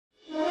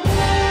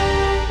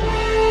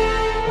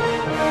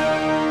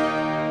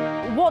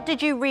what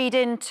did you read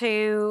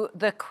into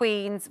the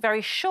Queen's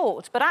very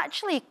short but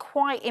actually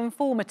quite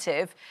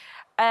informative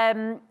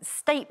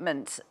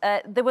statement?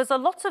 There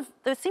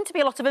seemed to be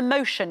a lot of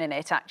emotion in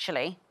it,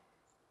 actually.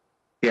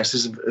 Yes,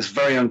 it's a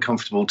very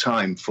uncomfortable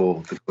time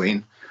for the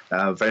Queen,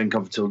 very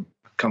uncomfortable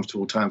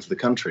time for the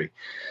country.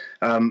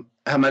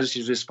 Her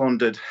Majesty's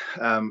responded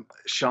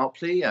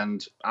sharply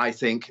and, I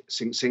think,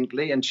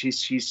 succinctly, and she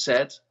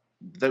said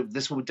that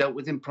this will be dealt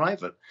with in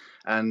private,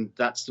 and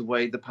that's the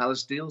way the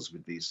palace deals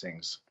with these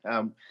things.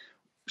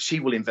 She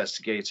will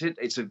investigate it.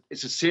 It's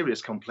a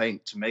serious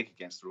complaint to make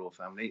against the royal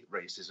family,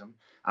 racism.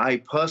 I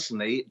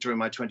personally, during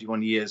my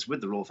 21 years with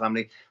the royal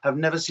family, have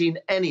never seen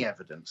any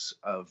evidence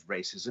of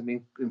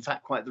racism. In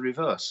fact, quite the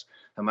reverse.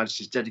 Her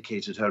Majesty's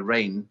dedicated her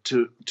reign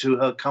to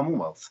her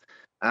Commonwealth.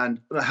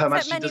 And Her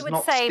Majesty does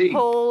not see... Many would say,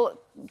 Paul,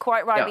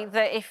 quite rightly,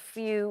 that if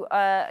you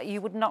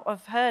would not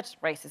have heard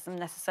racism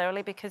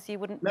necessarily because you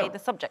wouldn't be the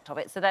subject of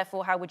it. So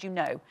therefore, how would you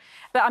know?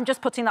 But I'm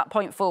just putting that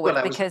point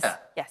forward because,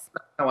 yes.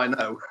 That's how I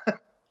know.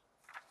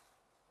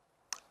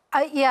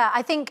 Yeah,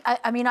 I think,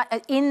 I mean,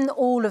 in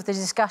all of the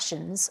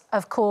discussions,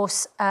 of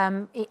course,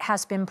 it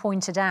has been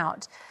pointed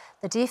out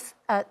that if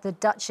the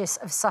Duchess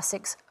of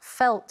Sussex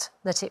felt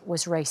that it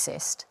was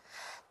racist,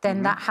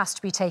 then that has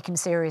to be taken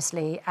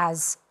seriously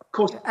as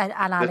an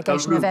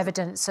allegation of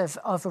evidence of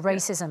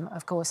racism,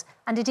 of course.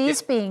 And it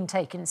is being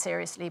taken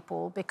seriously,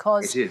 Paul,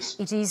 because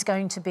it is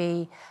going to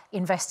be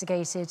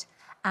investigated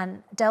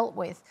and dealt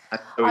with.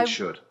 So it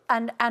should.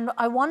 And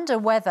I wonder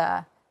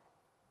whether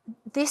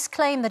this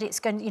claim that it's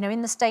going, you know,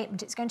 in the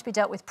statement, it's going to be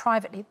dealt with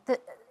privately,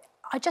 that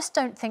I just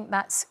don't think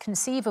that's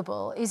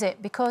conceivable, is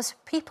it? Because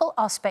people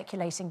are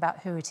speculating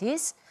about who it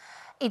is.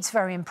 It's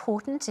very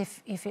important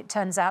if it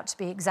turns out to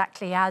be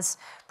exactly as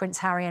Prince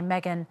Harry and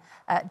Meghan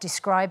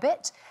describe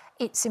it.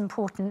 It's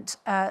important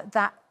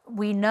that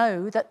we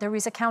know that there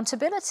is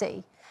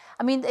accountability.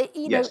 I mean,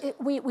 you know,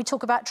 we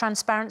talk about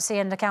transparency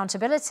and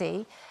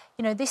accountability.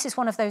 You know, this is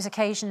one of those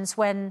occasions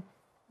when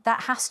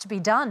that has to be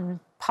done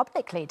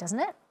publicly, doesn't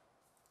it?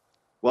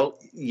 Well,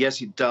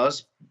 yes, it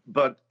does.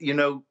 But, you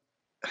know,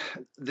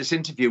 this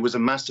interview was a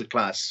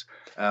masterclass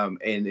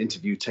in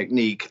interview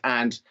technique,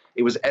 and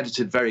it was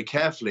edited very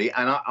carefully.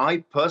 And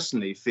I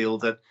personally feel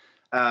that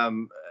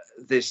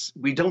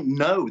we don't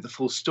know the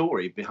full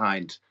story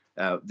behind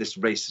this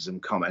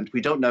racism comment.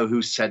 We don't know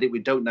who said it. We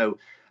don't know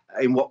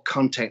in what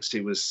context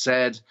it was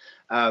said.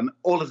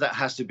 All of that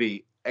has to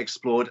be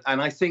explored.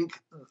 And I think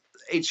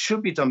it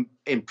should be done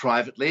in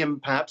privately,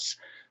 and perhaps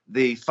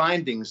the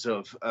findings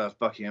of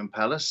Buckingham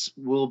Palace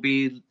will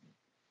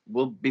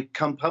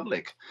become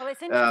public. Well,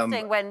 it's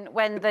interesting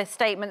when the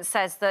statement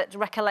says that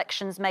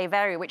recollections may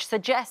vary, which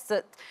suggests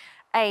that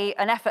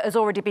an effort has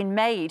already been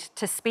made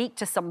to speak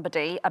to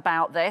somebody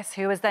about this,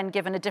 who has then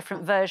given a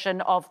different version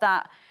of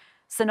that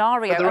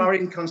scenario. But there are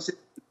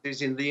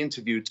inconsistencies in the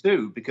interview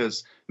too,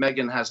 because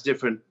Meghan has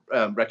different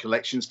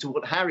recollections to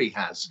what Harry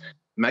has.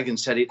 Meghan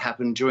said it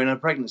happened during her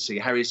pregnancy.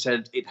 Harry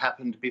said it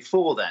happened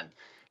before then.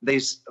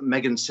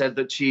 Meghan said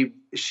that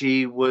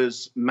she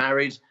was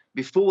married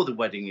before the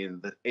wedding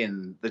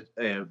in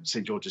the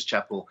St. George's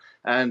Chapel,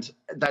 and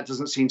that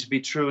doesn't seem to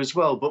be true as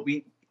well. But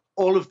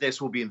all of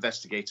this will be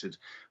investigated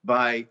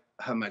by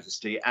Her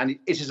Majesty, and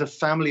it is a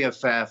family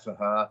affair for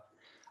her.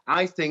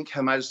 I think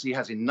Her Majesty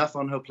has enough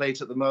on her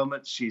plate at the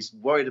moment. She's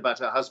worried about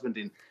her husband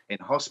in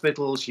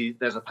hospital.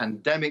 There's a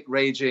pandemic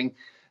raging.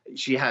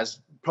 She has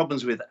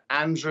problems with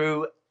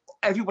Andrew.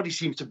 Everybody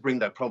seems to bring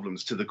their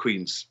problems to the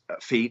Queen's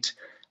feet.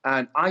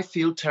 And I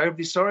feel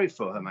terribly sorry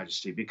for Her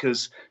Majesty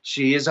because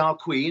she is our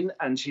Queen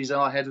and she's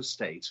our head of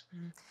state.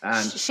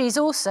 And she's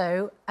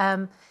also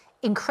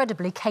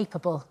incredibly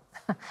capable.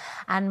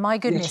 And my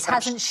goodness,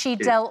 hasn't she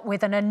dealt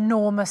with an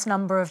enormous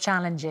number of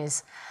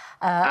challenges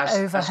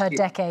over her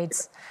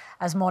decades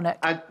as monarch?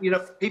 And, you know,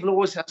 people are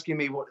always asking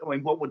me,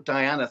 what would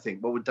Diana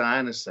think? What would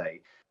Diana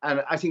say?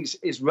 And I think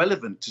it's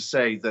relevant to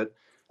say that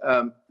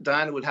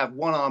Diana would have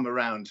one arm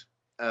around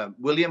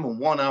William and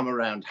one arm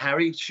around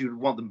Harry. She would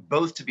want them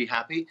both to be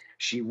happy.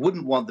 She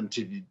wouldn't want them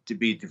to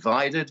be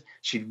divided.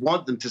 She'd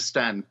want them to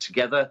stand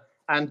together.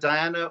 And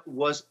Diana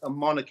was a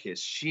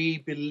monarchist. She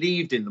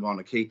believed in the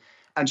monarchy.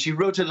 And she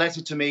wrote a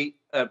letter to me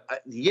the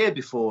year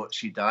before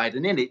she died.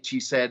 And in it,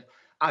 she said,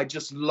 I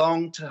just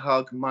long to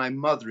hug my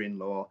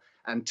mother-in-law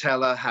and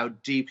tell her how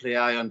deeply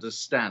I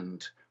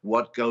understand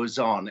what goes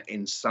on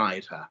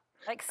inside her.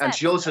 And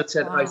she also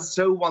said, I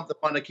so want the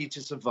monarchy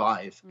to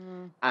survive.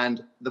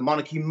 And the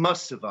monarchy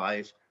must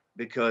survive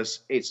because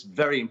it's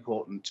very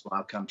important to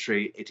our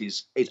country.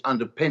 It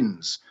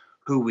underpins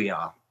who we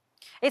are.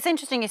 It's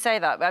interesting you say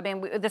that. I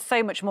mean, there's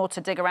so much more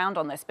to dig around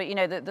on this, but, you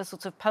know, the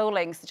sort of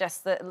polling suggests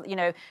that, you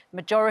know,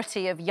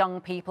 majority of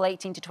young people,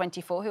 18 to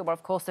 24, who are,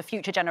 of course, the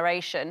future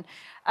generation,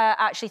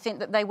 actually think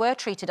that they were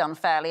treated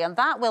unfairly. And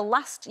that will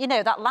last, you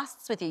know, that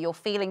lasts with you, your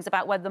feelings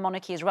about whether the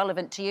monarchy is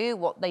relevant to you,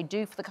 what they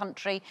do for the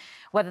country,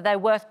 whether they're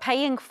worth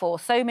paying for.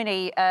 So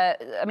many, I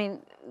mean,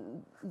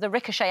 the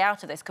ricochet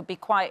out of this could be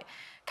quite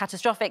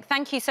catastrophic.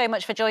 Thank you so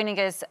much for joining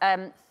us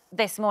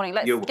this morning.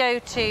 Let's go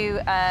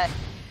to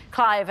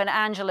Clive and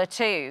Angela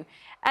too.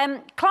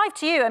 Clive,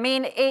 to you, I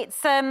mean,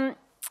 it's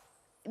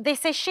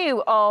this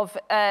issue of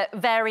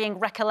varying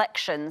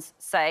recollections,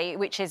 say,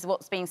 which is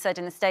what's being said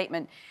in the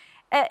statement.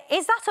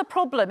 Is that a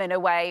problem in a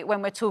way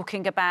when we're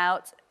talking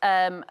about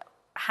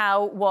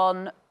how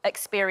one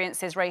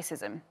experiences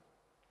racism?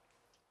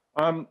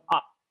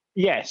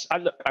 Yes,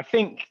 I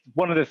think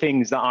one of the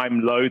things that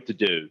I'm loath to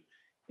do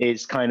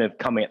is kind of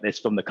coming at this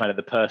from the kind of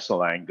the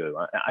personal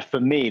angle. For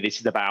me, this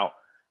is about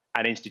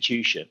an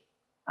institution.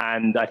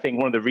 And I think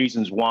one of the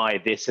reasons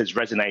why this has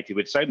resonated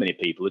with so many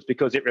people is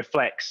because it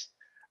reflects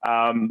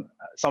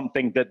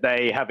something that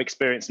they have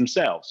experienced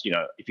themselves. You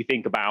know, if you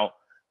think about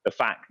the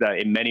fact that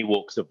in many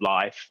walks of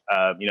life,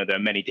 you know, there are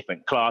many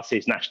different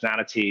classes,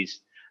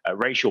 nationalities,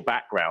 racial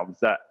backgrounds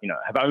that, you know,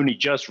 have only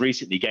just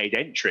recently gained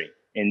entry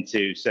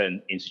into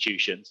certain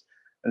institutions.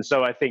 And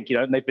so I think, you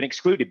know, they've been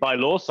excluded by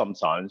law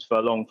sometimes for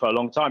a long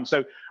time.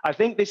 So I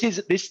think this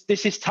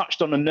is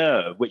touched on a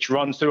nerve which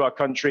runs through our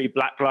country.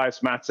 Black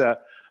Lives Matter,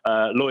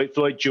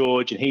 Floyd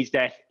George and his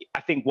death.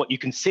 I think what you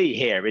can see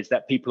here is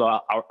that people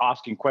are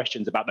asking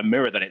questions about the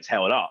mirror that it's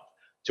held up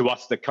to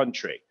us, the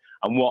country,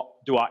 and what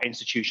do our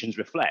institutions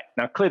reflect.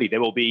 Now, clearly,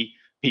 there will be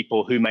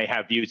people who may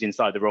have views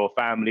inside the royal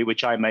family,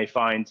 which I may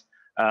find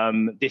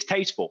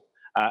distasteful,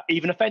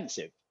 even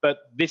offensive. But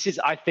this is,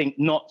 I think,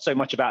 not so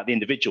much about the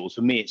individuals.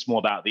 For me, it's more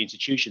about the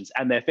institutions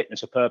and their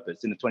fitness for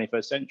purpose in the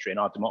 21st century in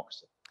our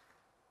democracy.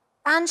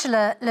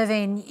 Angela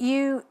Levine,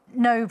 you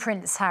know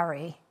Prince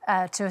Harry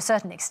to a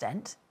certain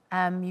extent.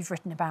 You've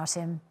written about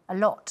him a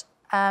lot.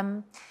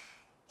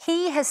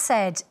 He has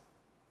said,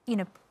 you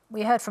know,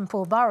 we heard from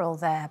Paul Burrell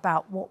there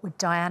about what would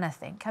Diana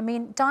think. I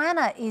mean,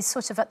 Diana is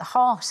sort of at the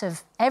heart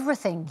of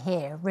everything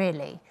here,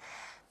 really,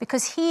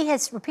 because he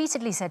has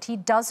repeatedly said he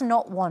does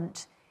not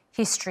want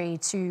history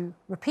to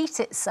repeat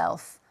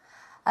itself.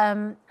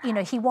 You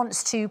know, he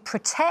wants to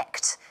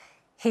protect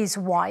his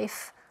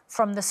wife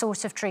from the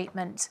sort of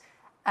treatment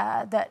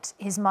that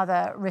his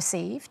mother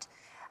received.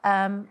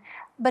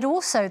 But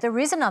also there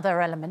is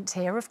another element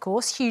here, of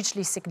course,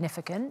 hugely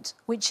significant,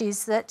 which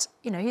is that,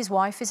 you know, his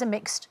wife is a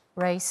mixed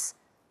race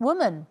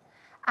woman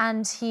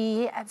and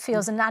he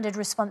feels an added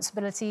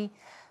responsibility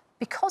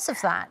because of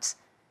that.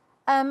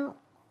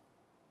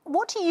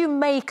 What do you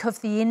make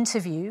of the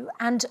interview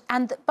and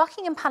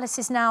Buckingham Palace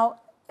is now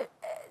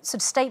sort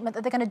of statement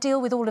that they're going to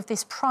deal with all of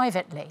this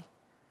privately?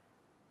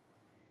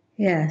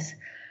 Yes.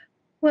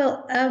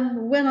 Well,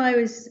 when I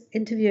was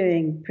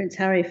interviewing Prince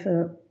Harry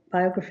for a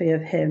biography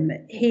of him,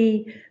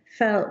 he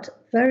felt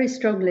very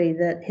strongly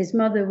that his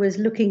mother was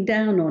looking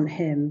down on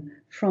him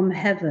from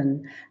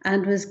heaven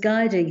and was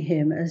guiding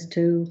him as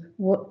to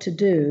what to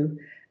do.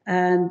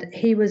 And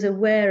he was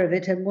aware of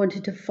it and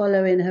wanted to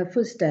follow in her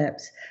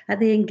footsteps. At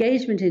the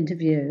engagement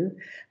interview,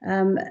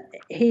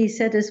 he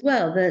said as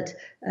well that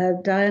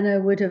Diana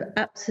would have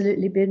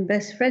absolutely been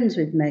best friends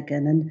with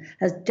Meghan and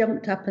has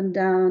jumped up and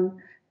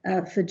down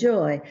for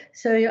joy.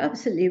 So you're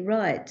absolutely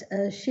right.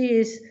 She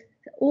is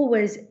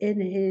always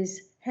in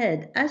his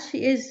head, as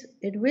she is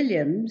in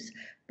William's,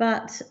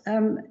 but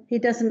he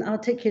doesn't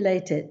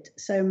articulate it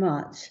so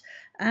much.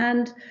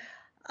 And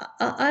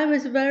I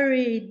was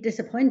very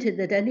disappointed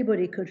that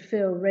anybody could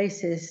feel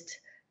racist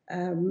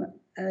and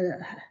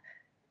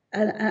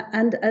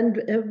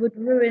would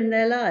ruin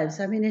their lives.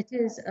 I mean, it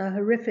is a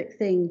horrific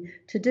thing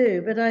to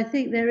do, but I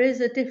think there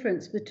is a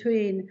difference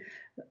between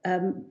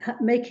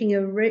making a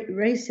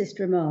racist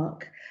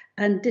remark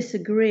and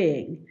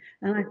disagreeing.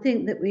 And I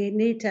think that we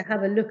need to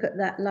have a look at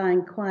that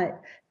line quite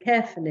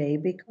carefully,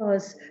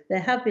 because there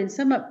have been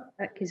some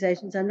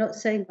accusations, I'm not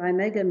saying by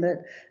Meghan,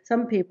 but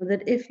some people,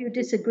 that if you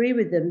disagree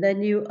with them,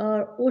 then you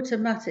are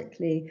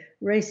automatically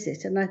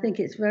racist. And I think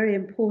it's very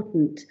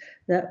important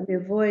that we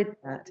avoid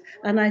that.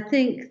 And I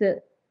think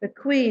that the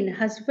Queen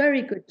has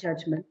very good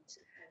judgment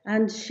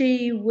and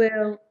she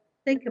will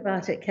think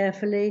about it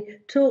carefully,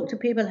 talk to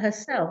people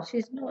herself.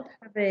 She's not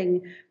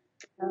having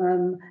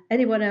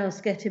anyone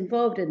else get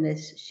involved in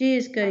this. She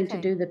is going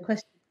to do the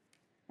question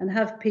and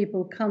have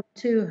people come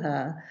to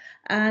her,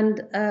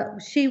 and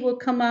she will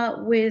come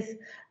out with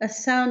a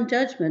sound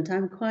judgment,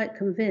 I'm quite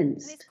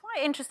convinced. It's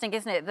quite interesting,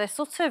 isn't it? The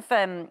sort of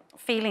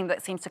feeling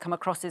that seems to come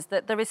across is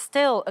that there is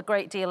still a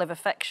great deal of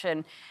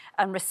affection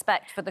and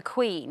respect for the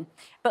Queen,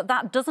 but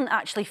that doesn't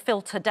actually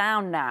filter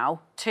down now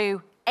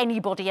to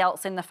anybody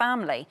else in the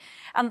family.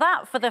 And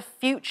that, for the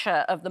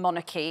future of the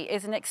monarchy,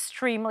 is an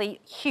extremely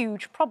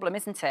huge problem,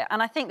 isn't it?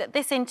 And I think that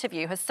this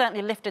interview has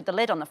certainly lifted the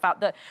lid on the fact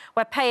that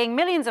we're paying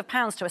millions of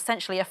pounds to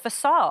essentially a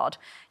facade.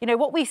 You know,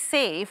 what we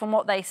see from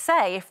what they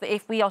say,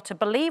 if we are to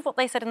believe what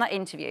they said in that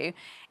interview,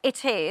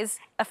 it is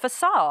a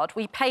facade.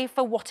 We pay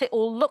for what it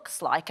all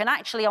looks like. And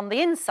actually, on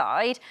the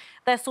inside,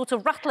 they're sort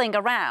of rattling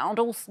around,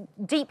 all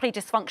deeply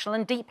dysfunctional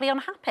and deeply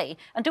unhappy.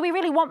 And do we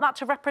really want that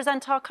to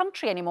represent our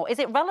country anymore? Is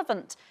it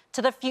relevant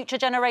to the future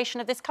generation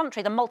of this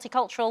country, the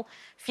multicultural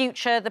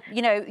future?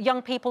 You know,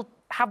 young people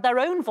have their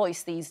own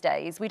voice these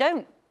days. We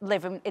don't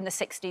live in the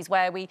 60s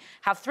where we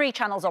have 3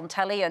 channels on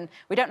telly and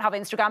we don't have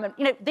Instagram. And,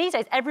 you know, these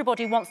days,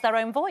 everybody wants their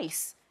own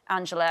voice.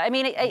 Angela? I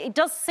mean, it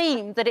does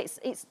seem that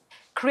it's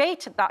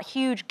created that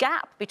huge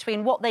gap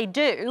between what they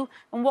do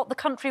and what the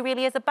country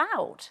really is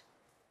about.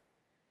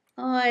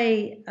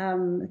 I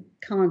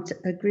can't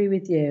agree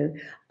with you.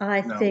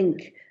 I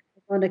think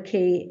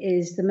monarchy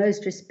is the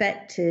most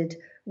respected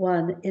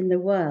one in the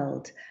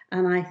world.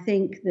 And I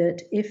think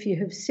that if you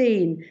have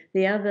seen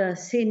the other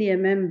senior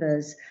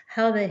members,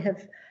 how they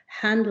have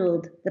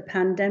handled the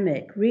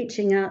pandemic,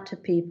 reaching out to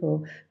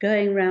people,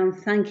 going around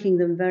thanking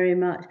them very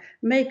much,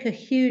 make a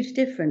huge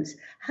difference.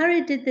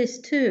 Harry did this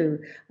too.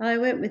 I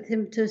went with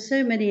him to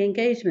so many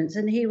engagements,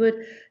 and he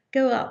would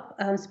go up,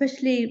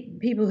 especially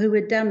people who were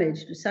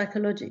damaged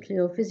psychologically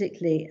or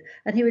physically,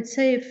 and he would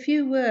say a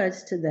few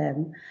words to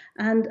them,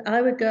 and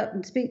I would go up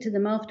and speak to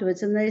them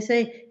afterwards, and they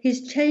say,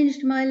 he's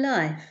changed my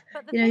life.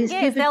 But the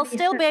thing is, they'll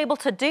still be able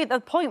to do, the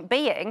point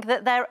being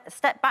that they're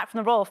stepped back from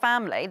the royal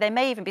family, they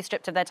may even be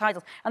stripped of their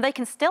titles, and they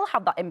can still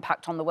have that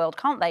impact on the world,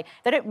 can't they?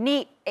 They don't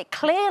need,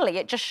 clearly,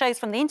 it just shows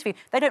from the interview,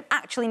 they don't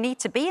actually need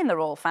to be in the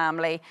royal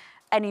family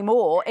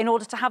anymore in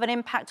order to have an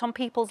impact on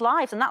people's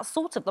lives, and that's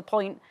sort of the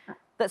point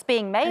that's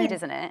being made,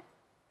 isn't it?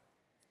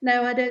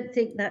 No, I don't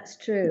think that's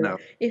true. No.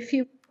 If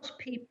you watch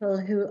people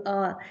who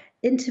are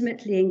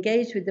intimately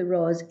engaged with the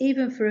royals,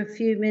 even for a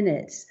few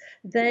minutes,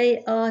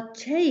 they are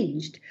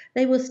changed.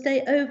 They will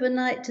stay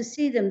overnight to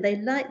see them. They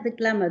like the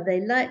glamour,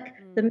 they like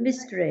the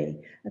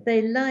mystery,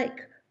 they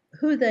like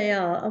who they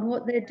are and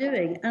what they're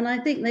doing. And I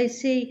think they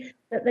see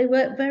that they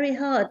work very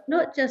hard,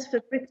 not just for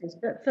British,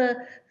 but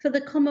for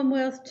the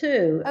Commonwealth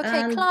too.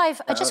 Okay,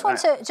 Clive, I just want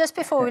to, just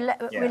before we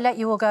let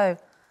you all go,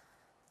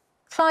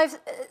 Clive,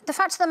 the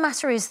fact of the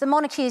matter is the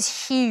monarchy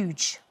is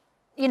huge.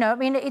 You know, I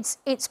mean,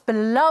 it's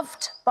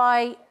beloved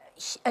by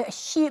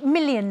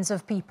millions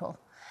of people.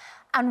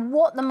 And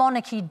what the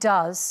monarchy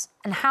does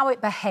and how it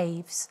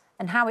behaves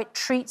and how it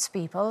treats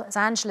people, as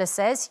Angela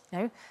says, you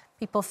know,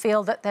 people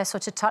feel that they're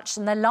sort of touched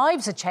and their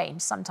lives are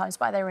changed sometimes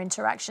by their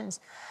interactions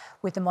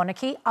with the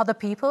monarchy. Other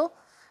people,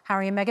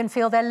 Harry and Meghan,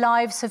 feel their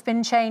lives have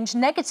been changed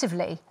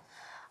negatively.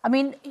 I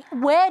mean,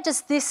 where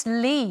does this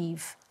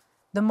leave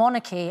the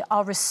monarchy,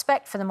 our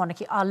respect for the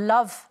monarchy, our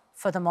love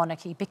for the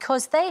monarchy?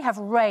 Because they have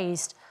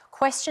raised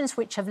questions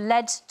which have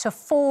led to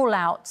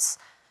fallouts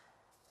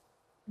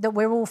that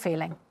we're all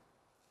feeling.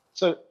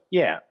 So,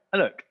 yeah,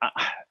 look,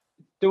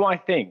 do I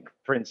think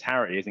Prince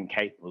Harry is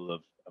incapable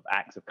of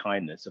acts of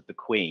kindness, of the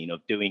Queen,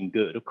 of doing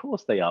good? Of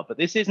course they are, but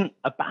this isn't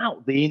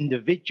about the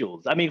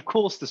individuals. I mean, of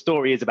course the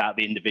story is about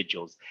the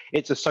individuals.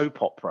 It's a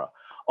soap opera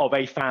of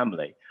a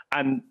family.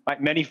 And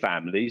like many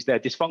families, they're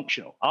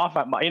dysfunctional. Our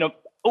family, you know,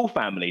 all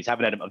families have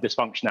an element of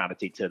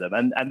dysfunctionality to them,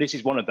 and this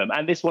is one of them.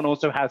 And this one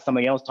also has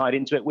something else tied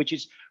into it, which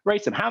is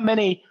racism. How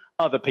many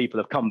other people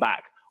have come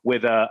back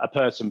with a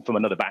person from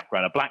another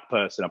background, a black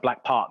person, a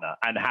black partner,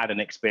 and had an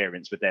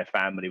experience with their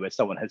family where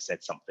someone has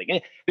said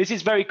something? This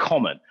is very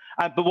common.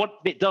 But what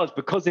it does,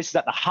 because this is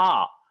at the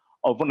heart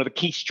of one of the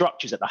key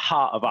structures at the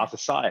heart of our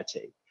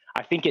society,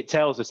 I think it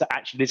tells us that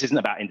actually this isn't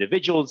about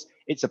individuals,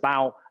 it's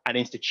about an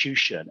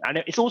institution. And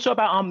it's also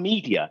about our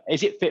media.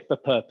 Is it fit for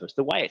purpose?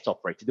 The way it's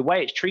operated, the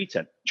way it's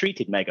treated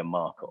Meghan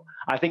Markle.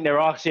 I think there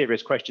are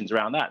serious questions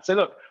around that. So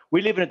look,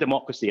 we live in a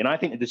democracy, and I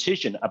think the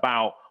decision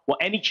about what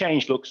any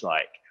change looks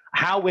like,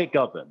 how we're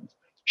governed,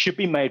 should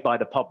be made by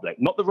the public,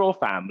 not the royal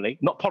family,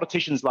 not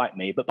politicians like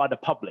me, but by the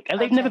public. And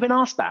they've never been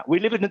asked that. We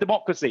live in a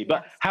democracy,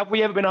 but have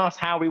we ever been asked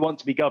how we want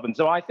to be governed?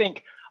 So I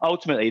think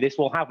ultimately this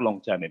will have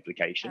long-term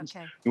implications.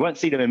 We won't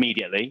see them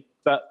immediately,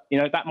 but you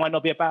know, that might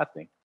not be a bad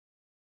thing.